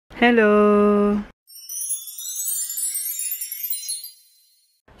Hello!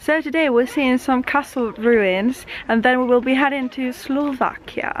 So today we're seeing some castle ruins and then we will be heading to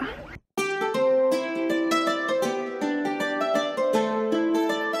Slovakia.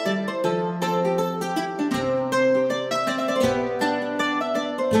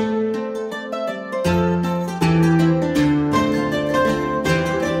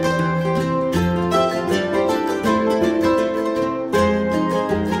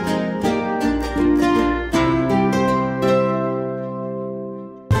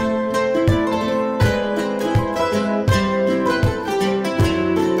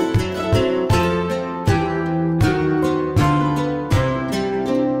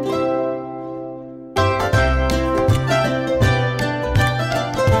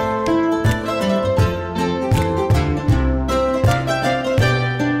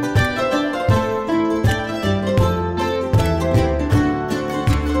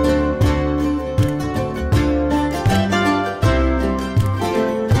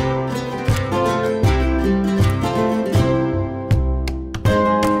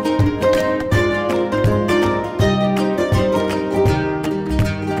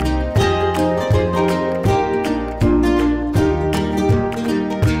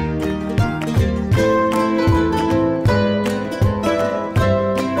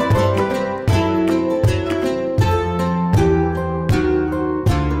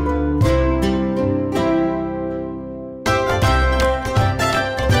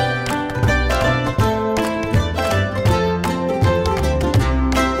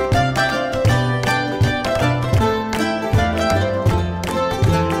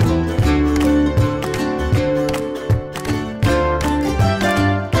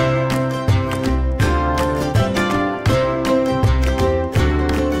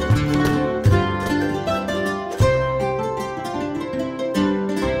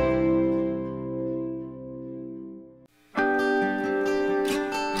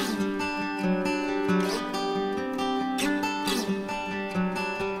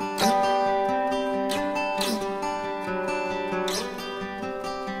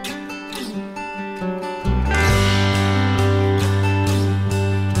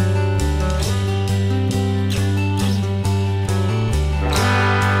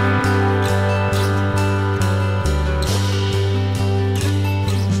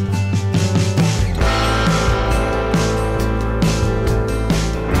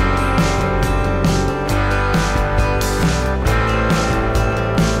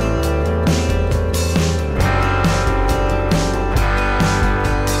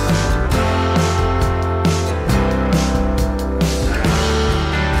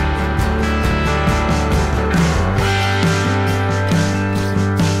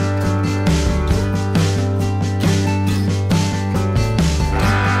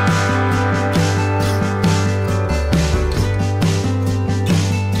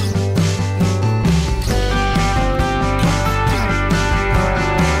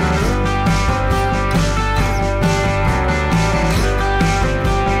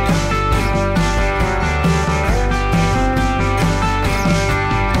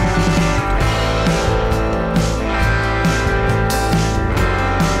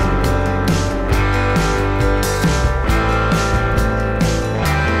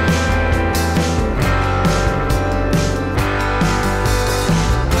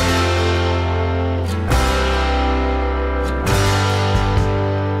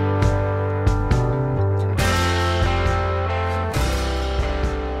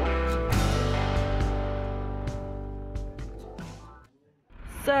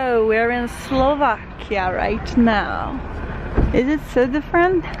 So we're in Slovakia right now. Is it so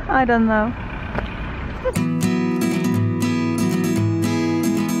different? I don't know.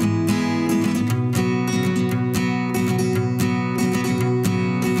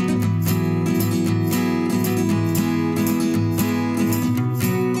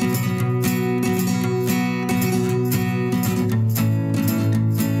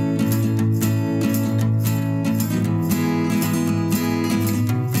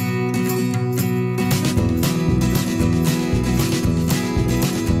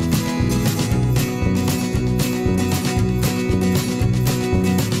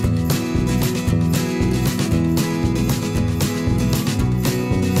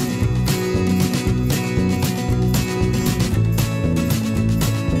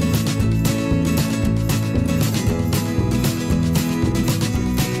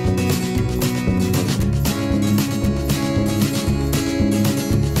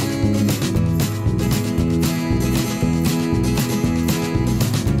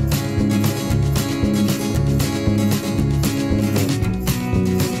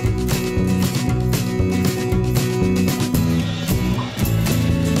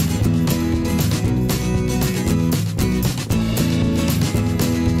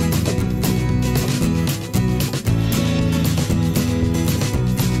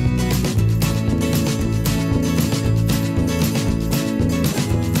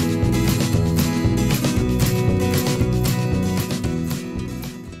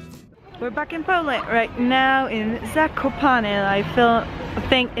 back in Poland right now in Zakopane, and I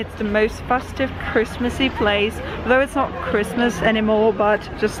think it's the most festive Christmassy place, though it's not Christmas anymore, but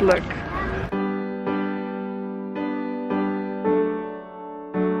just look.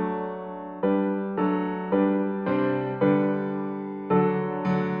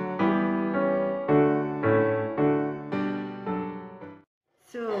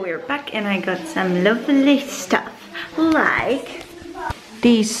 So we're back and I got some lovely stuff, like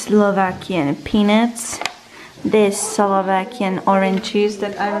these Slovakian peanuts, this Slovakian orange juice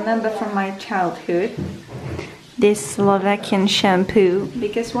that I remember from my childhood, this Slovakian shampoo,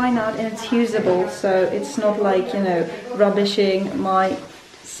 because why not, and it's usable, so it's not like, you know, rubbishing my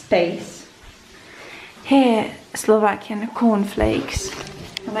space. Here, Slovakian cornflakes,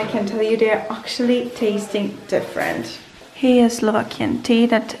 and I can tell you they're actually tasting different. Here's Slovakian tea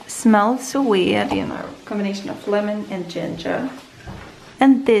that smells so weird, you know, combination of lemon and ginger.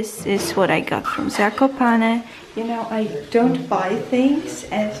 And this is what I got from Zakopane. You know, I don't buy things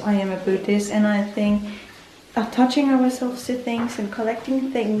as I am a Buddhist, and I think attaching ourselves to things and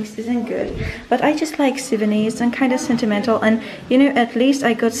collecting things isn't good. But I just like souvenirs and kind of sentimental, and you know, at least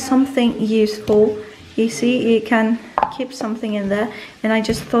I got something useful. You see, you can keep something in there, and I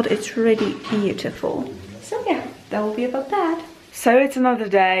just thought it's really beautiful. So yeah, that will be about that. So it's another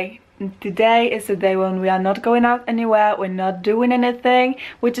day. Today is the day when we are not going out anywhere, we're not doing anything.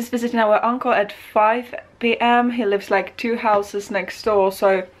 We're just visiting our uncle at 5 p.m. He lives like 2 houses next door,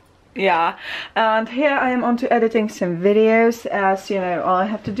 so yeah. And here I am on to editing some videos, as you know, I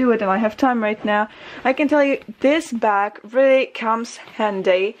have to do it and I have time right now. I can tell you, this bag really comes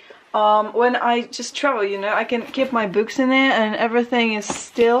handy. When I just travel, you know, I can keep my books in there and everything is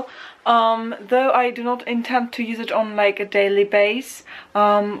still. Though I do not intend to use it on like a daily base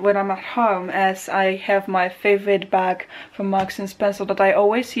when I'm at home, as I have my favorite bag from Marks and Spencer that I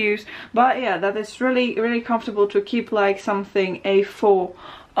always use. But yeah, that is really comfortable to keep like something A4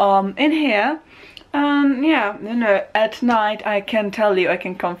 in here. Yeah, you know, at night I can tell you, I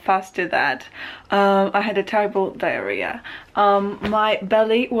can confess to that, I had a terrible diarrhea. My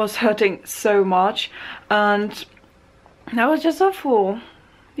belly was hurting so much and that was just awful.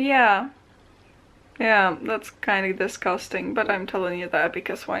 Yeah, that's kind of disgusting, but I'm telling you that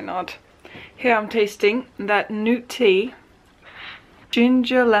because why not? Here I'm tasting that new tea,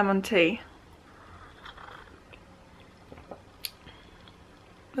 ginger lemon tea.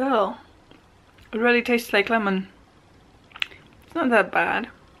 Oh, it really tastes like lemon. It's not that bad.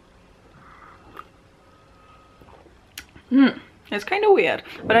 It's kind of weird,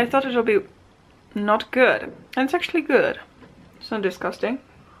 but I thought it would be not good, and it's actually good. It's not disgusting.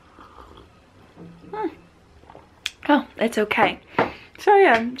 Oh, it's okay. So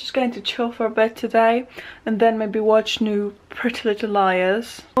yeah, I'm just going to chill for a bit today and then maybe watch new Pretty Little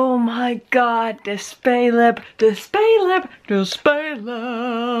Liars. Oh my god, the Spaleb, the Spaleb, the Spaleb.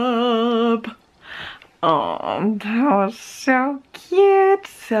 Oh, that was so cute,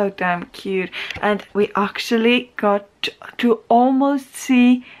 so damn cute. And we actually got to almost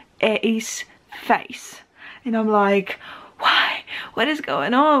see A's face. And I'm like, why? What is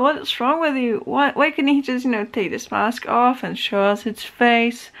going on? What is wrong with you? Why couldn't he just, you know, take this mask off and show us its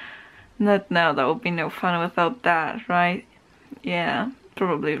face? No, that would be no fun without that, right? Yeah,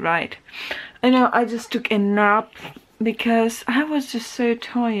 probably right. I know, I just took a nap because I was just so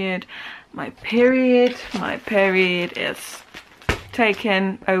tired. My period is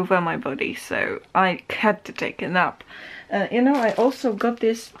taken over my body, so I had to take a nap. You know, I also got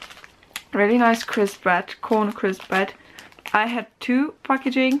this really nice crisp bread, corn crisp bread. I had 2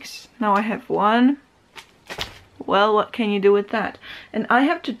 packagings, now I have 1. Well, what can you do with that? And I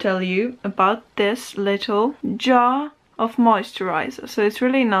have to tell you about this little jar of moisturizer. So it's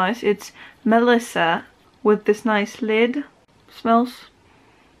really nice. It's Melissa with this nice lid. Smells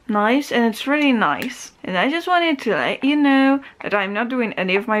nice, and it's really nice. And I just wanted to let you know that I'm not doing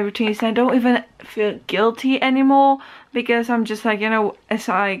any of my routines. I don't even feel guilty anymore, because I'm just like, you know, as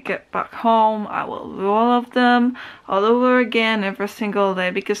I get back home I will do all of them all over again every single day,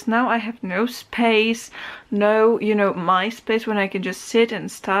 because now I have no space, no, you know, my space when I can just sit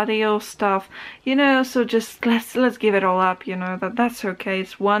and study or stuff, you know. So just let's give it all up, you know, that's okay.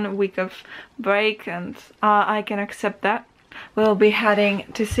 It's 1 week of break and I can accept that. We'll be heading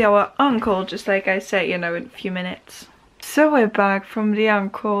to see our uncle, just like I said, you know, in a few minutes. So we're back from the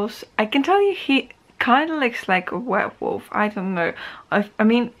uncle's. I can tell you he kind of looks like a werewolf. I don't know. I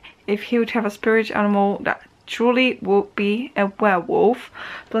mean, if he would have a spirit animal, that truly would be a werewolf.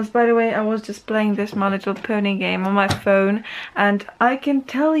 Plus, by the way, I was just playing this My Little Pony game on my phone, and I can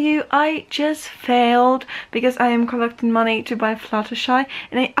tell you I just failed because I am collecting money to buy Fluttershy,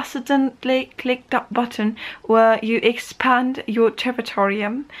 and I accidentally clicked that button where you expand your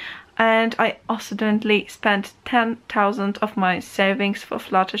territorium, and I accidentally spent 10,000 of my savings for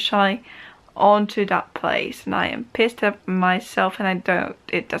Fluttershy onto that place, and I am pissed at myself, and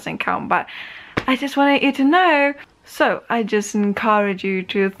it doesn't count, but I just wanted you to know. So I just encourage you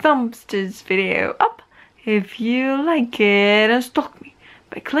to thumbs this video up if you like it, and stalk me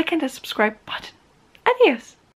by clicking the subscribe button. Adios!